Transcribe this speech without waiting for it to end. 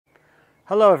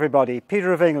Hello everybody,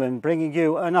 Peter of England bringing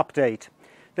you an update.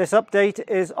 This update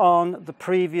is on the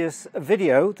previous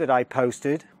video that I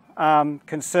posted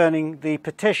concerning the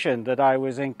petition that I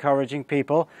was encouraging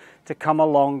people to come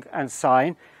along and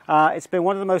sign. It's been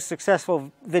one of the most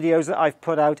successful videos that I've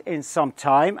put out in some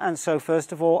time, and so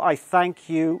first of all I thank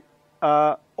you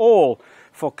all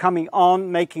for coming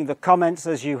on, making the comments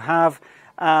as you have,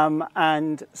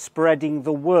 and spreading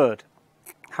the word.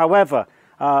 However,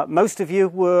 most of you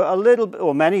were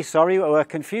were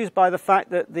confused by the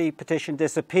fact that the petition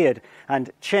disappeared,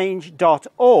 and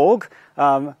change.org,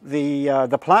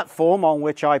 the platform on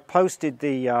which I posted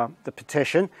the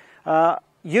petition,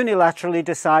 unilaterally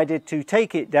decided to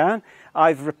take it down.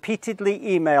 I've repeatedly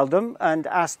emailed them and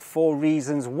asked for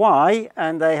reasons why,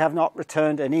 and they have not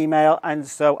returned an email. And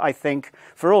so I think,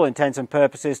 for all intents and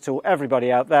purposes, to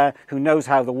everybody out there who knows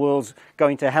how the world's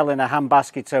going to hell in a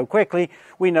handbasket so quickly,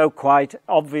 we know quite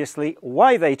obviously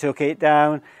why they took it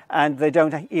down, and they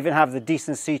don't even have the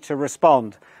decency to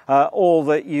respond. All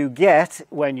that you get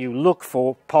when you look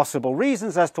for possible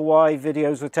reasons as to why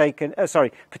videos were taken,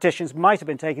 petitions might have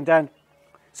been taken down,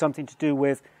 something to do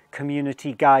with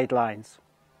community guidelines.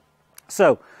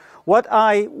 So what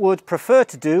I would prefer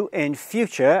to do in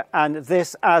future, and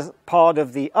this as part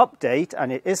of the update,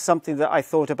 and it is something that I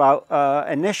thought about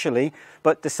initially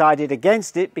but decided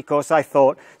against it because I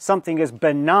thought something as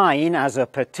benign as a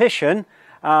petition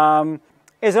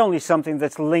is only something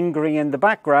that's lingering in the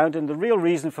background, and the real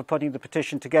reason for putting the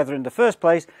petition together in the first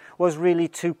place was really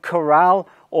to corral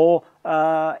or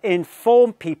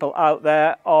inform people out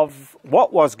there of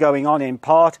what was going on in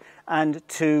part, and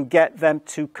to get them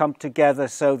to come together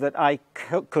so that I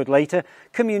could later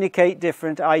communicate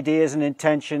different ideas and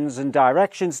intentions and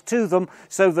directions to them,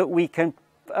 so that we can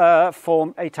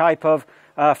form a type of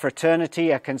fraternity,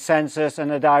 a consensus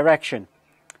and a direction.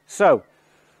 So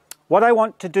what I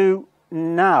want to do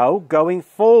now going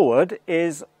forward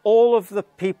is all of the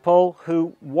people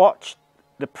who watched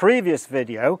the previous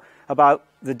video about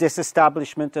the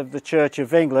disestablishment of the Church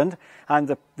of England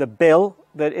and the bill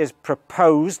that is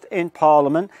proposed in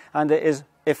Parliament, and it is,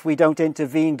 if we don't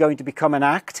intervene, going to become an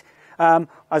act.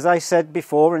 As I said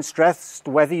before and stressed,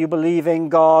 whether you believe in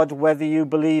God, whether you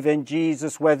believe in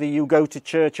Jesus, whether you go to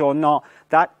church or not,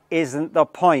 that isn't the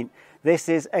point. This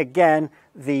is again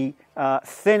the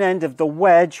thin end of the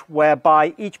wedge,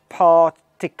 whereby each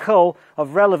particle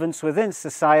of relevance within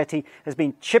society has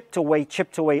been chipped away,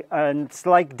 and it's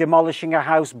like demolishing a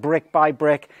house brick by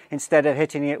brick instead of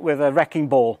hitting it with a wrecking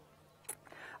ball.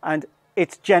 And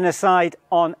it's genocide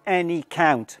on any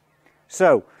count.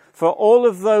 So for all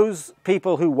of those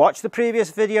people who watched the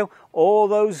previous video, all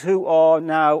those who are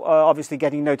now obviously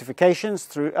getting notifications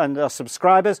through and are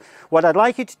subscribers, what I'd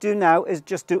like you to do now is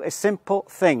just do a simple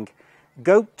thing.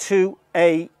 Go to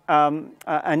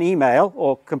an email,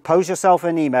 or compose yourself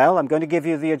an email. I'm going to give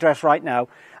you the address right now,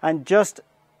 and just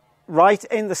write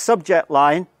in the subject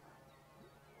line,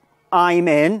 I'm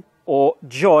in, or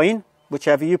join,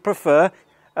 whichever you prefer,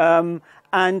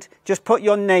 and just put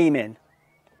your name in,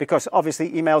 because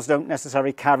obviously emails don't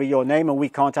necessarily carry your name and we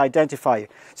can't identify you.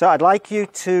 So I'd like you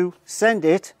to send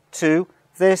it to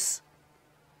this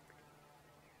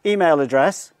email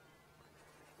address.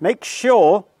 Make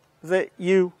sure that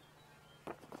you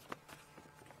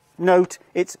note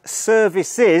it's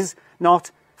services,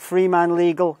 not Freeman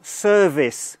Legal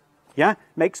Service. Yeah,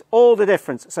 makes all the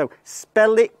difference. So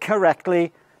spell it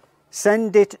correctly,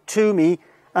 send it to me,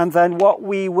 and then what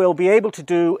we will be able to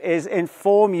do is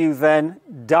inform you then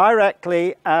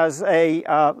directly as a,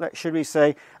 should we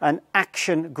say, an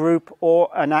action group or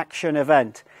an action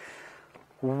event.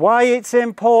 Why it's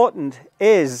important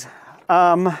is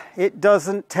it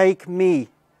doesn't take me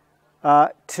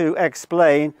to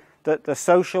explain that the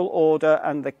social order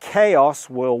and the chaos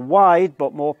worldwide,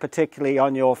 but more particularly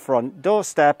on your front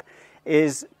doorstep,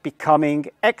 is becoming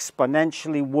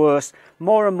exponentially worse.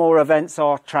 More and more events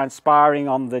are transpiring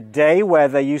on the day, where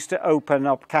they used to open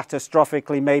up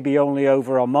catastrophically maybe only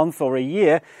over a month or a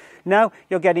year. Now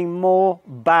you're getting more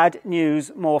bad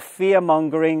news, more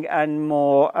fear-mongering, and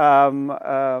more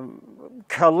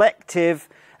collective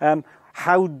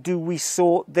how do we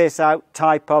sort this out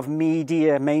type of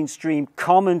media, mainstream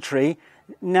commentary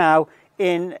now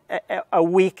in a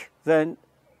week than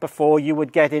before you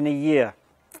would get in a year.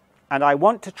 And I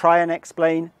want to try and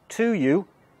explain to you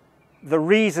the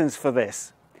reasons for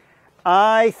this.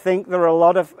 I think there are a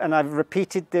lot of, and I've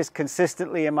repeated this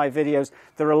consistently in my videos,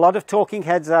 there are a lot of talking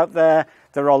heads out there,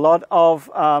 there are a lot of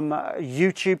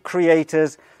YouTube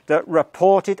creators that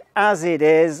report it as it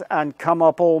is and come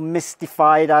up all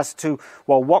mystified as to,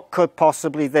 well, what could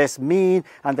possibly this mean?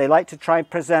 And they like to try and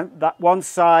present that one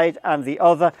side and the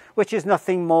other, which is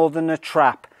nothing more than a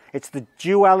trap. It's the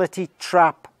duality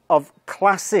trap of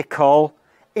classical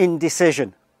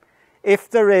indecision. If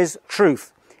there is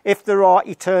truth, if there are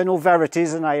eternal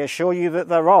verities, and I assure you that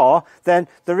there are, then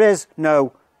there is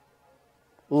no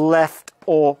left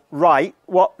or right.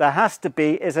 What there has to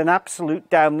be is an absolute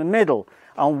down the middle.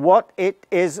 And what it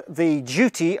is the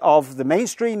duty of the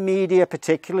mainstream media,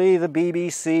 particularly the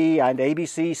BBC and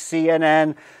ABC,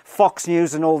 CNN, Fox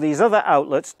News and all these other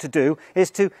outlets to do,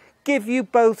 is to give you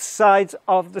both sides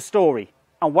of the story.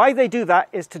 And why they do that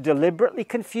is to deliberately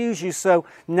confuse you. So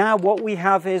now what we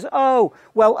have is, oh,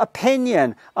 well,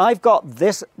 opinion. I've got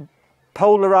this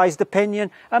polarized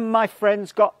opinion and my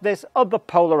friend's got this other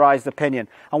polarized opinion.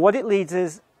 And what it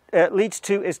leads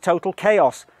to is total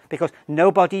chaos, because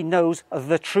nobody knows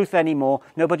the truth anymore.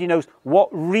 Nobody knows what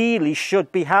really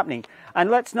should be happening. And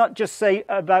let's not just say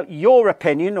about your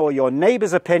opinion or your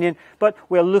neighbor's opinion, but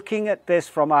we're looking at this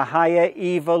from a higher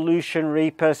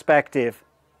evolutionary perspective.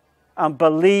 And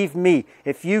believe me,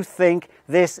 if you think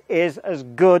this is as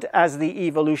good as the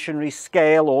evolutionary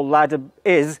scale or ladder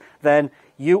is, then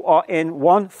you are in,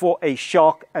 one, for a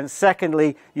shock, and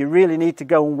secondly, you really need to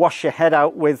go and wash your head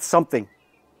out with something.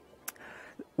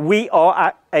 We are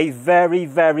at a very,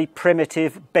 very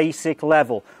primitive, basic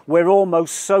level. We're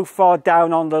almost so far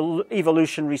down on the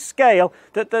evolutionary scale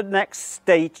that the next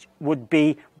stage would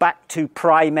be back to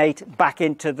primate, back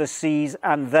into the seas,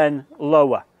 and then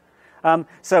lower.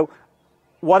 So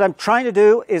what I'm trying to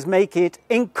do is make it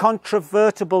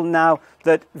incontrovertible now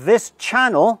that this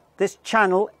channel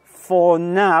for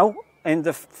now, in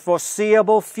the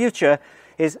foreseeable future,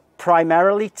 is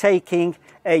primarily taking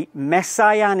a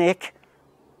messianic,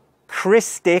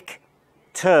 Christic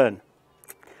turn.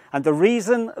 And the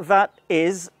reason that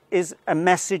is a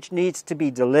message needs to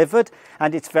be delivered,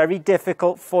 and it's very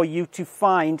difficult for you to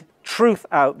find truth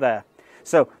out there.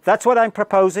 So that's what I'm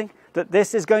proposing, that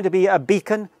this is going to be a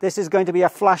beacon, this is going to be a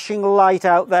flashing light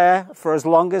out there for as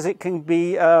long as it can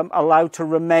be allowed to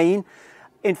remain,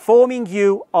 informing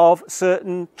you of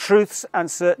certain truths and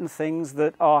certain things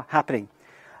that are happening.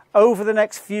 Over the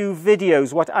next few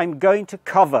videos, what I'm going to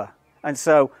cover, and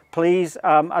so please,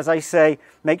 as I say,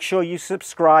 make sure you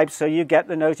subscribe so you get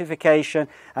the notification.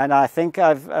 And I think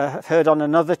I've heard on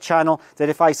another channel that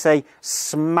if I say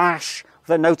smash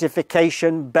the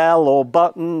notification bell or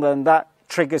button, then that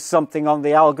triggers something on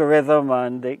the algorithm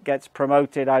and it gets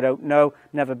promoted. I don't know.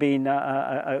 Never been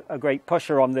a great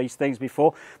pusher on these things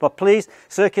before. But please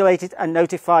circulate it and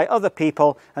notify other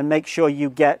people and make sure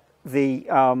you get these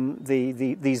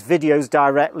videos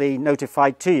directly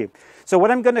notified to you. So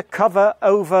what I'm going to cover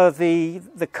over the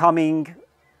coming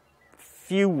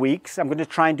few weeks, I'm going to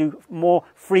try and do more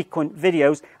frequent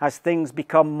videos as things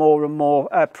become more and more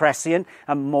prescient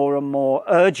and more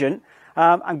urgent.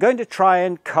 I'm going to try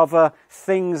and cover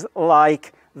things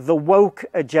like the woke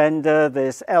agenda,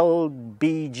 this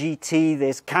LBGT,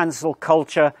 this cancel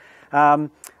culture,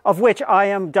 of which I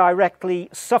am directly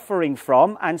suffering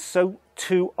from, and so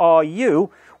too are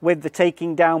you, with the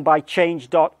taking down by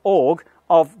change.org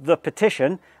of the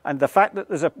petition, and the fact that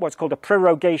there's what's called a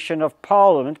prorogation of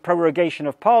Parliament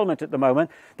at the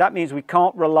moment. That means we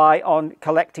can't rely on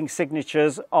collecting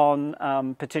signatures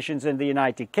on petitions in the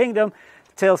United Kingdom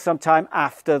till sometime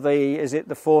after is it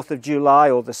the 4th of July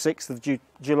or the 6th of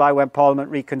July when Parliament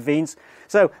reconvenes.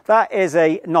 So that is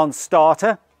a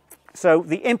non-starter. So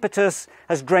the impetus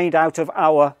has drained out of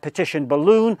our petition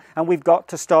balloon and we've got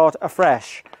to start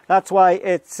afresh. That's why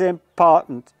it's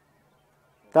important.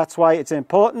 That's why it's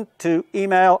important to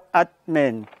email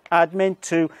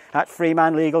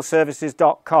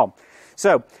admin2@freemanlegalservices.com.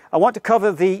 So I want to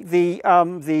cover the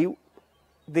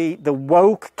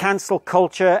woke cancel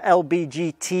culture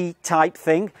LBGT type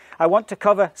thing. I want to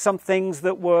cover some things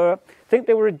that I think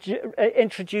they were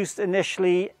introduced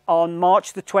initially on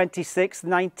March the 26th,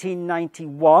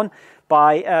 1991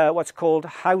 by what's called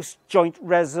House Joint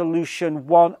Resolution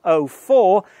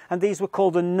 104, and these were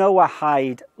called the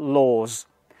Noahide Laws.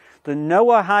 The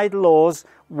Noahide laws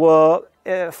were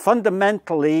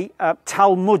fundamentally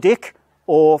Talmudic,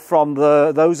 or from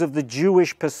those of the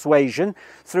Jewish persuasion,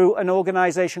 through an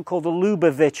organization called the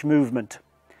Lubavitch Movement.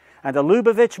 And the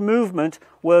Lubavitch Movement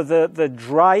were the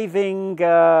driving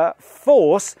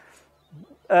force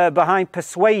behind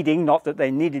persuading, not that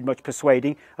they needed much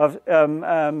persuading, of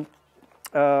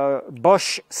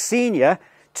Bush Sr.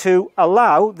 to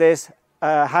allow this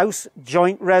House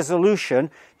Joint Resolution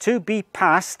to be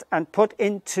passed and put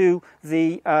into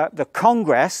the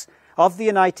Congress of the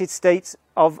United States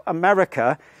of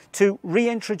America to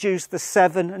reintroduce the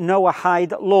 7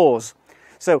 Noahide laws.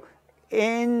 So,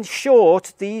 in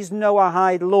short, these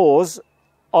Noahide laws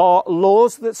are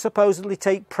laws that supposedly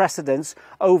take precedence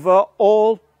over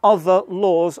all other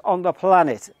laws on the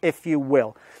planet, if you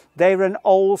will. They're an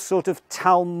old sort of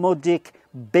Talmudic,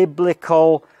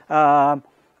 biblical,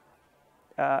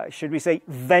 should we say,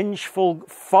 vengeful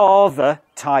father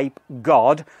type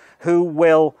God who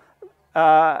will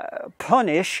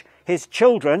punish his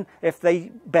children if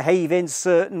they behave in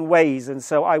certain ways. And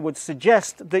so I would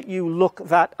suggest that you look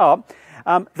that up.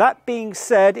 That being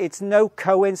said, it's no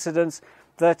coincidence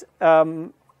that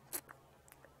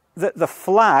that the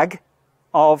flag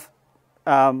of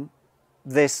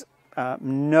this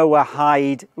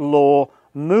Noahide law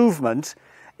movement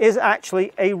is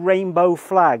actually a rainbow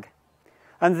flag.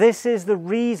 And this is the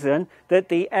reason that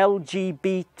the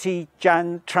LGBT,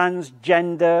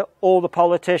 transgender, all the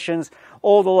politicians,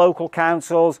 all the local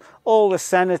councils, all the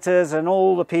senators and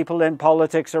all the people in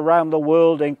politics around the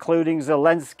world, including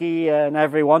Zelensky and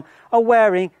everyone, are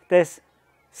wearing this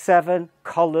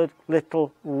 7-coloured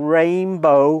little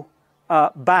rainbow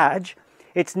badge.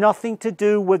 It's nothing to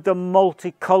do with the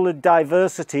multicoloured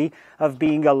diversity of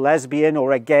being a lesbian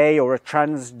or a gay or a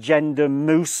transgender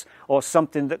moose or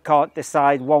something that can't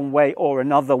decide one way or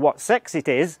another what sex it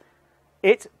is.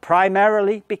 It's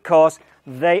primarily because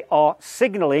they are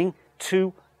signalling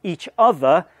to each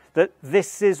other that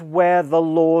this is where the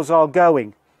laws are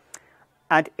going.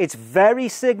 And it's very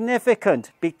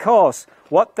significant because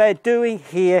what they're doing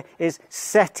here is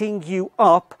setting you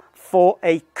up for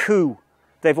a coup.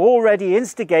 They've already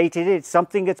instigated it. It's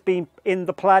something that's been in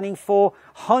the planning for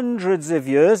hundreds of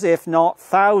years, if not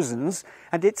thousands,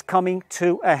 and it's coming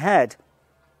to a head.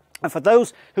 And for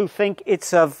those who think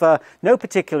it's of no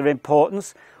particular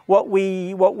importance, what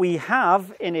we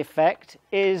have, in effect,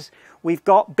 is we've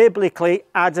got biblically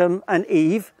Adam and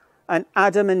Eve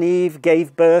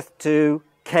gave birth to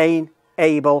Cain,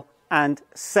 Abel, and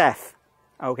Seth.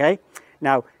 Okay?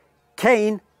 Now,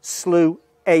 Cain slew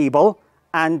Abel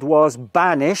and was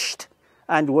banished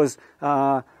and was,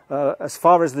 as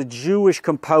far as the Jewish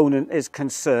component is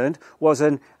concerned, was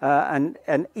an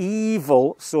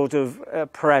evil sort of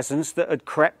presence that had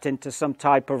crept into some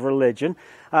type of religion.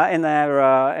 In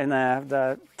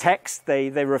their text, they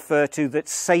refer to that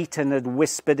Satan had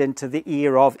whispered into the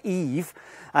ear of Eve,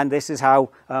 and this is how,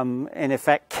 in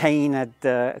effect, Cain had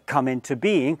come into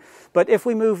being. But if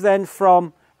we move then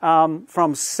from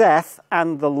Seth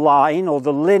and the line or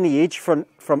the lineage from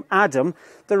Adam,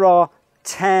 there are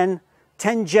 10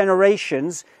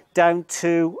 generations down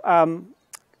to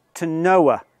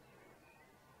Noah.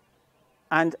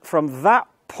 And from that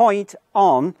point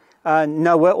on,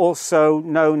 Noah, also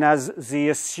known as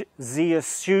Zeusudra,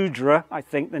 I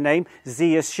think the name,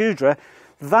 Zeusudra,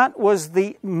 that was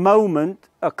the moment,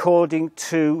 according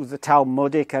to the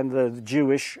Talmudic and the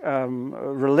Jewish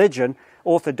religion,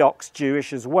 Orthodox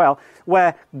Jewish as well,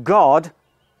 where God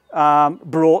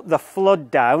brought the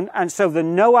flood down. And so the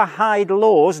Noahide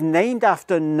laws, named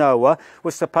after Noah,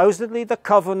 was supposedly the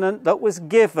covenant that was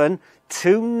given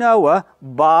to Noah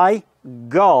by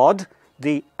God,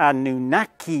 the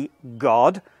Anunnaki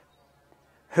God,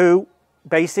 who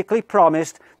basically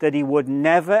promised that he would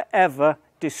never ever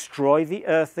destroy the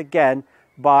earth again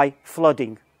by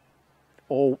flooding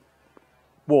or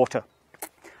water.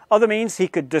 Other means he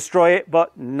could destroy it,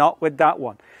 but not with that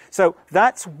one. So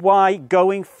that's why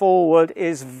going forward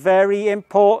is very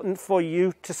important for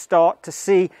you to start to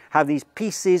see how these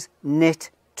pieces knit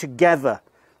together.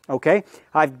 Okay?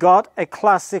 I've got a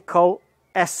classical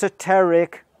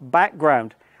esoteric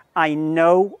background. I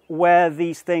know where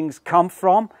these things come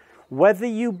from. Whether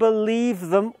you believe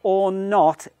them or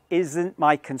not isn't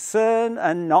my concern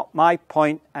and not my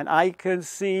point. And I can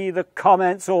see the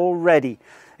comments already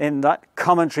in that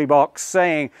commentary box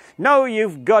saying, no,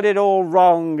 you've got it all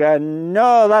wrong, and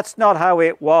no, that's not how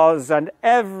it was. And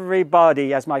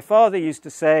everybody, as my father used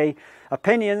to say,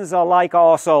 opinions are like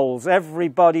our souls.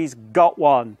 Everybody's got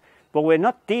one. But we're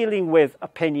not dealing with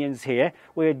opinions here.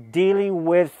 We're dealing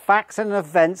with facts and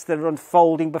events that are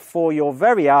unfolding before your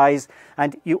very eyes,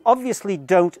 and you obviously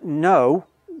don't know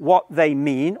what they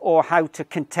mean or how to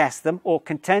contest them or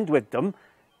contend with them,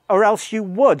 or else you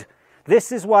would.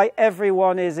 This is why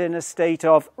everyone is in a state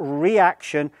of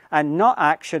reaction and not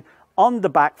action, on the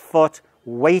back foot,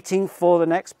 waiting for the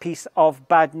next piece of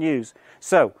bad news.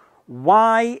 So,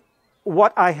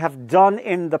 what I have done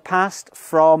in the past,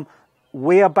 from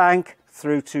Weir Bank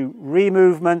through to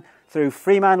Removement, through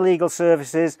Freeman Legal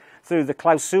Services, through the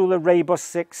clausula rebus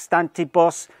sic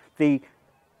stantibus, the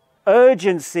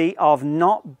urgency of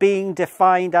not being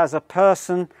defined as a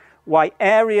person, why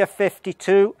Area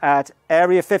 52 at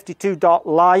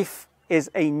area52.life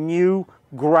is a new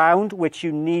ground which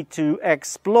you need to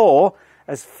explore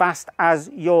as fast as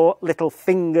your little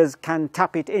fingers can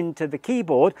tap it into the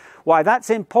keyboard. Why that's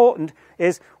important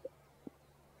is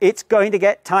it's going to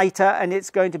get tighter and it's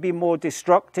going to be more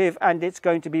destructive and it's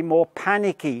going to be more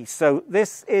panicky. So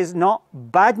this is not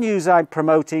bad news I'm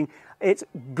promoting. It's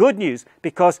good news,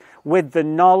 because with the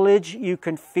knowledge you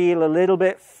can feel a little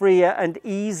bit freer and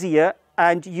easier,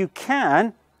 and you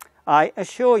can, I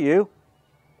assure you,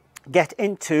 get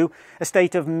into a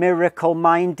state of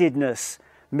miracle-mindedness.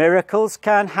 Miracles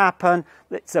can happen.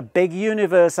 It's a big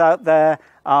universe out there.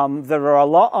 There are a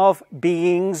lot of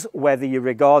beings, whether you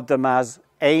regard them as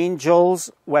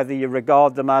angels, whether you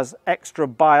regard them as extra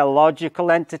biological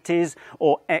entities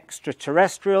or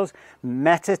extraterrestrials,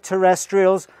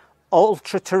 metaterrestrials,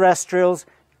 ultra-terrestrials,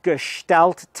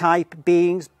 Gestalt-type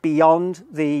beings beyond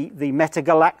the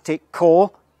metagalactic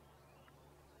core.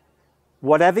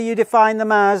 Whatever you define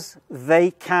them as,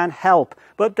 they can help.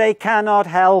 But they cannot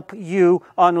help you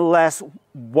unless,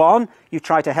 one, you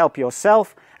try to help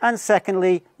yourself, and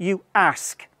secondly, you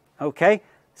ask. Okay?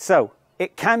 So,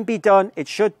 it can be done, it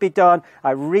should be done.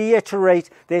 I reiterate,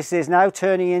 this is now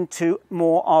turning into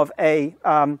more of a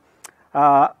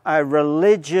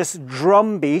religious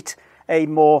drumbeat, a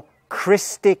more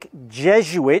Christic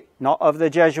Jesuit, not of the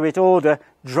Jesuit order,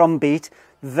 drumbeat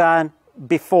than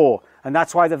before. And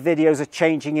that's why the videos are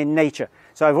changing in nature.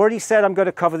 So I've already said I'm going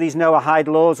to cover these Noahide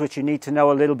laws, which you need to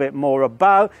know a little bit more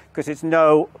about, because it's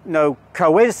no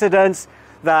coincidence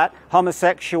that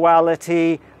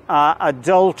homosexuality,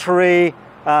 adultery,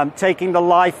 taking the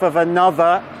life of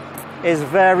another is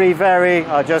very, very,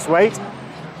 just wait,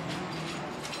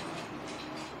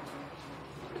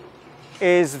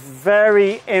 is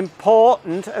very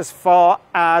important as far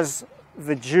as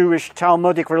the Jewish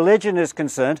Talmudic religion is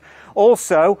concerned.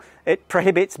 Also, it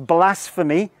prohibits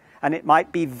blasphemy, and it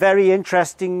might be very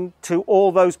interesting to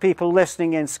all those people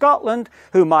listening in Scotland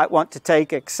who might want to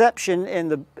take exception in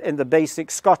the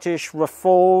basic Scottish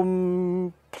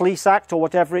Reform Police Act, or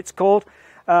whatever it's called,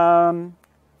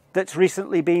 that's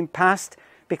recently been passed.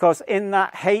 Because in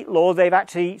that hate law, they've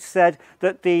actually said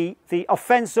that the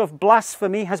offence of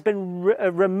blasphemy has been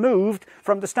removed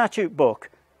from the statute book,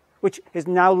 which is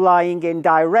now lying in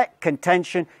direct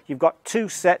contention. You've got two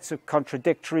sets of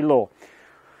contradictory law.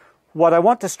 What I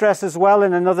want to stress as well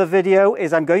in another video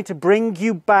is I'm going to bring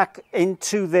you back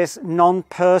into this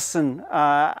non-person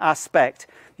aspect.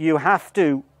 You have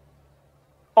to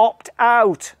opt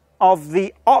out of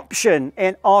the option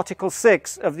in Article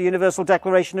 6 of the Universal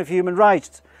Declaration of Human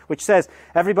Rights, which says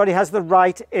everybody has the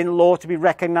right in law to be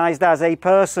recognized as a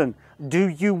person. Do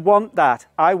you want that?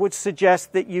 I would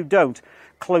suggest that you don't.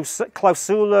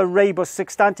 Clausula rebus sic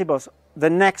stantibus,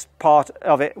 the next part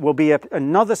of it will be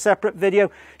another separate video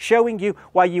showing you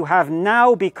why you have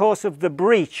now, because of the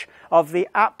breach of the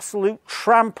absolute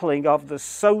trampling of the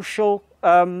social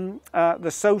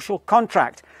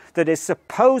contract that is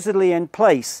supposedly in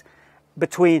place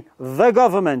between the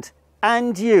government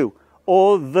and you,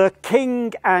 or the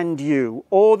king and you,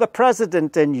 or the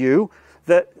president and you,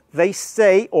 that they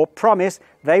say or promise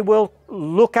they will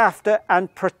look after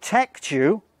and protect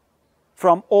you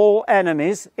from all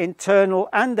enemies, internal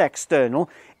and external,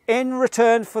 in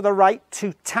return for the right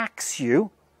to tax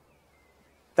you.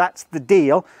 That's the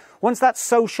deal. Once that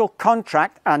social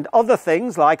contract and other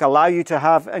things like allow you to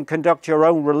have and conduct your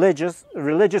own religious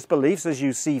beliefs as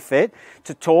you see fit,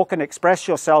 to talk and express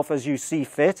yourself as you see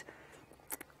fit,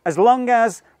 as long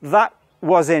as that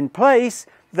was in place,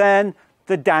 then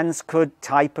the dance could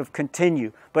type of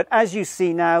continue. But as you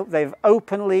see now, they've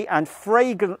openly and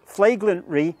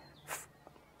flagrantly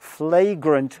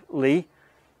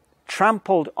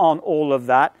trampled on all of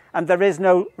that, and there is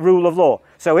no rule of law.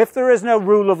 So if there is no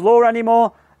rule of law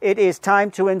anymore, it is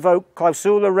time to invoke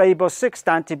clausula rebus sic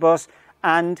stantibus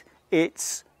and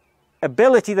its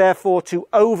ability, therefore, to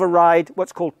override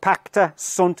what's called pacta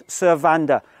sunt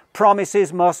servanda.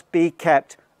 Promises must be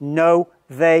kept. No,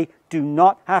 they do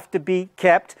not have to be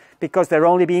kept, because they're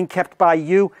only being kept by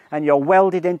you, and you're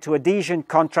welded into adhesion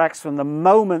contracts from the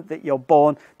moment that you're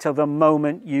born till the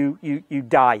moment you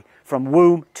die, from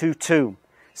womb to tomb.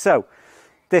 So,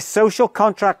 this social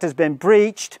contract has been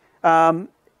breached.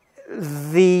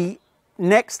 The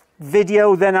next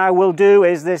video then I will do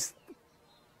is this.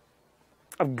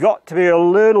 I've got to be a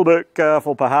little bit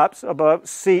careful perhaps about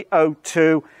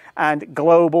CO2 and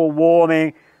global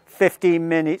warming,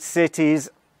 15-minute cities,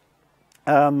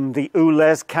 the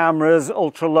ULEZ cameras,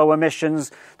 ultra-low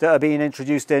emissions that are being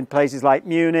introduced in places like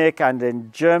Munich and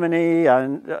in Germany,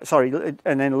 and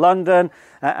in London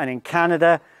and in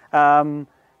Canada,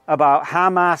 about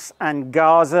Hamas and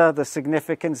Gaza, the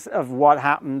significance of what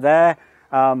happened there,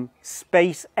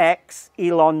 SpaceX,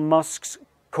 Elon Musk's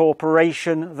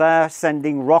corporation there,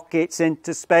 sending rockets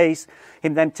into space,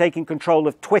 him then taking control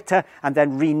of Twitter and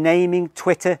then renaming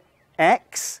Twitter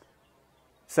X.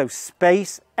 So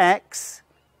SpaceX,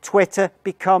 Twitter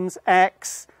becomes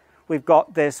X. We've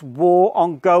got this war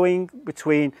ongoing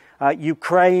between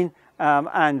Ukraine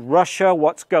and Russia,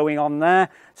 what's going on there.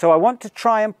 So I want to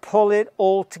try and pull it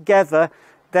all together,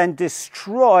 then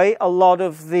destroy a lot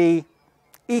of the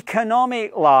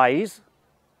economic lies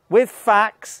with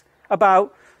facts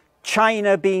about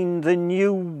China being the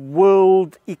new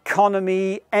world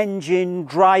economy engine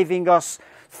driving us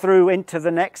through into the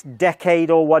next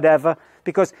decade or whatever.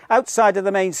 Because outside of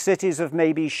the main cities of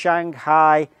maybe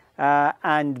Shanghai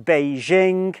and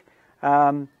Beijing,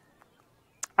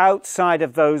 outside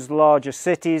of those larger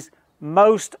cities,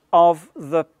 most of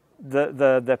the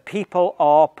people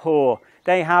are poor.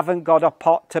 They haven't got a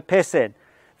pot to piss in.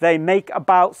 They make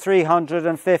about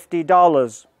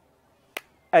 $350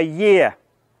 a year.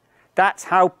 That's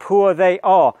how poor they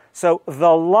are. So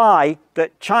the lie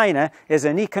that China is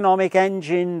an economic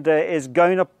engine that is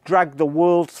going to drag the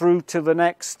world through to the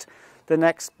next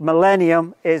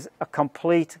millennium is a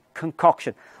complete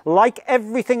concoction. Like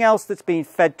everything else that's being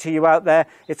fed to you out there,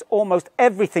 it's almost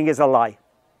everything is a lie.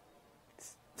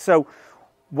 So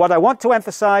what I want to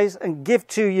emphasize and give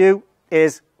to you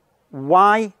is,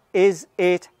 why is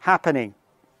it happening?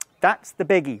 That's the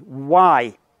biggie.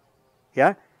 Why?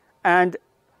 Yeah? And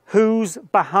who's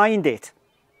behind it?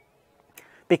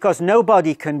 Because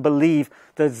nobody can believe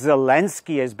that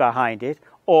Zelensky is behind it,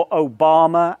 or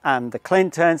Obama and the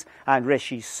Clintons and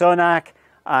Rishi Sunak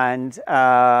and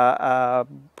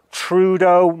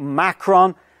Trudeau,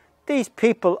 Macron. These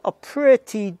people are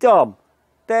pretty dumb.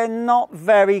 They're not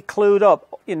very clued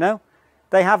up, you know.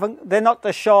 They're not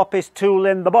the sharpest tool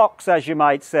in the box, as you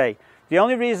might say. The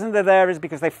only reason they're there is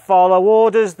because they follow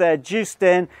orders, they're juiced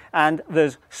in, and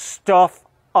there's stuff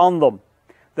on them.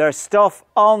 There's stuff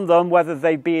on them, whether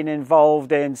they've been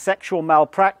involved in sexual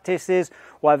malpractices,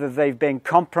 whether they've been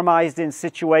compromised in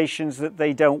situations that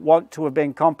they don't want to have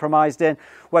been compromised in,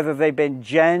 whether they've been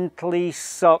gently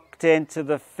sucked into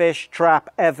the fish trap,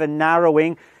 ever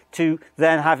narrowing, to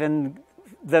then having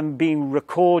them being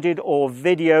recorded or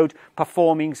videoed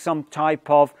performing some type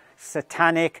of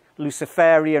satanic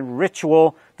Luciferian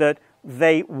ritual that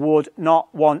they would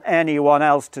not want anyone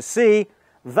else to see.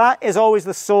 That is always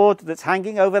the sword that's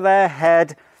hanging over their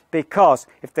head, because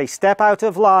if they step out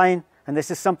of line, and this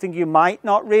is something you might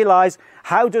not realize,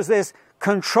 how does this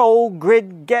control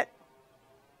grid get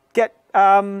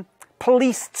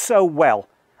policed so well?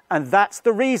 And that's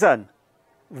the reason.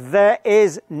 There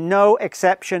is no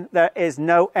exception, there is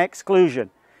no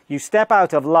exclusion. You step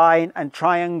out of line and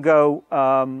try and go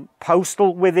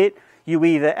postal with it, you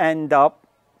either end up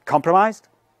compromised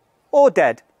or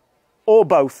dead, or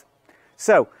both.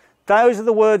 So, those are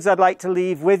the words I'd like to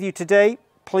leave with you today.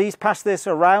 Please pass this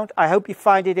around. I hope you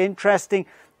find it interesting.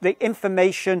 The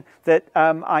information that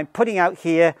I'm putting out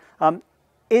here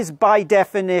is by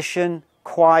definition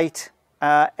quite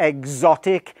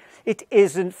exotic. It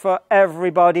isn't for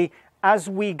everybody. As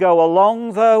we go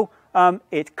along, though,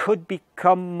 it could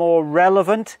become more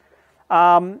relevant.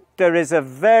 There is a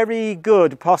very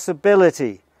good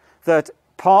possibility that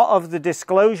part of the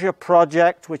disclosure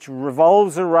project, which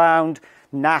revolves around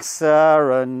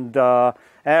NASA and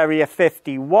Area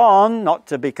 51, not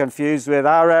to be confused with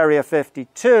our Area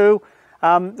 52,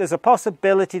 there's a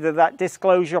possibility that that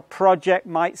disclosure project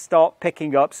might start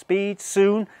picking up speed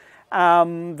soon.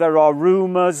 There are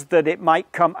rumors that it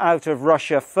might come out of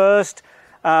Russia first.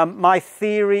 My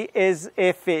theory is,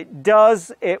 if it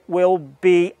does, it will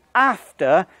be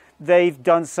after they've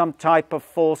done some type of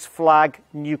false flag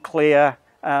nuclear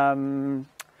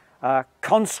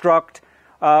construct,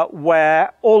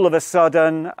 where all of a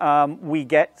sudden we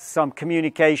get some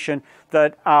communication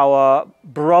that our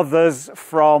brothers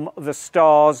from the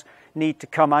stars need to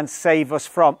come and save us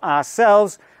from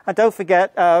ourselves. And don't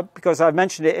forget, because I've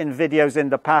mentioned it in videos in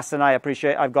the past, and I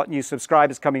appreciate I've got new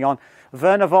subscribers coming on,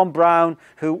 Werner von Braun,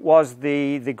 who was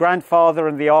the grandfather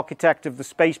and the architect of the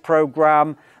space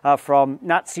program from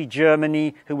Nazi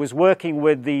Germany, who was working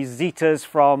with the Zetas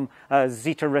from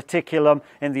Zeta Reticulum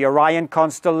in the Orion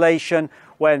constellation,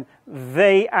 when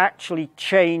they actually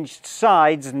changed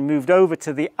sides and moved over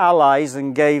to the Allies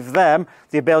and gave them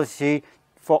the ability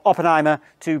for Oppenheimer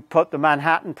to put the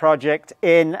Manhattan Project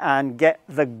in and get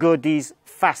the goodies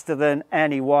faster than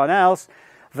anyone else,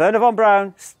 Wernher von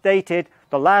Braun stated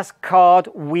the last card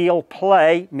we'll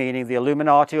play, meaning the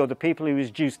Illuminati or the people he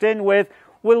was juiced in with,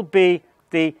 will be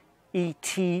the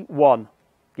ET1.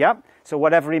 Yeah? So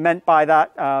whatever he meant by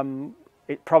that,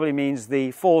 it probably means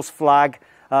the false flag,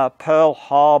 Pearl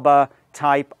Harbor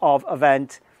type of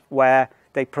event where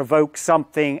they provoke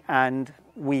something and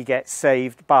we get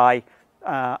saved by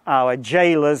our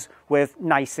jailers with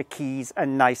nicer keys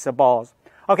and nicer bars.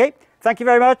 Okay, thank you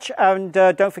very much, and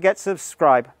don't forget to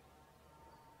subscribe.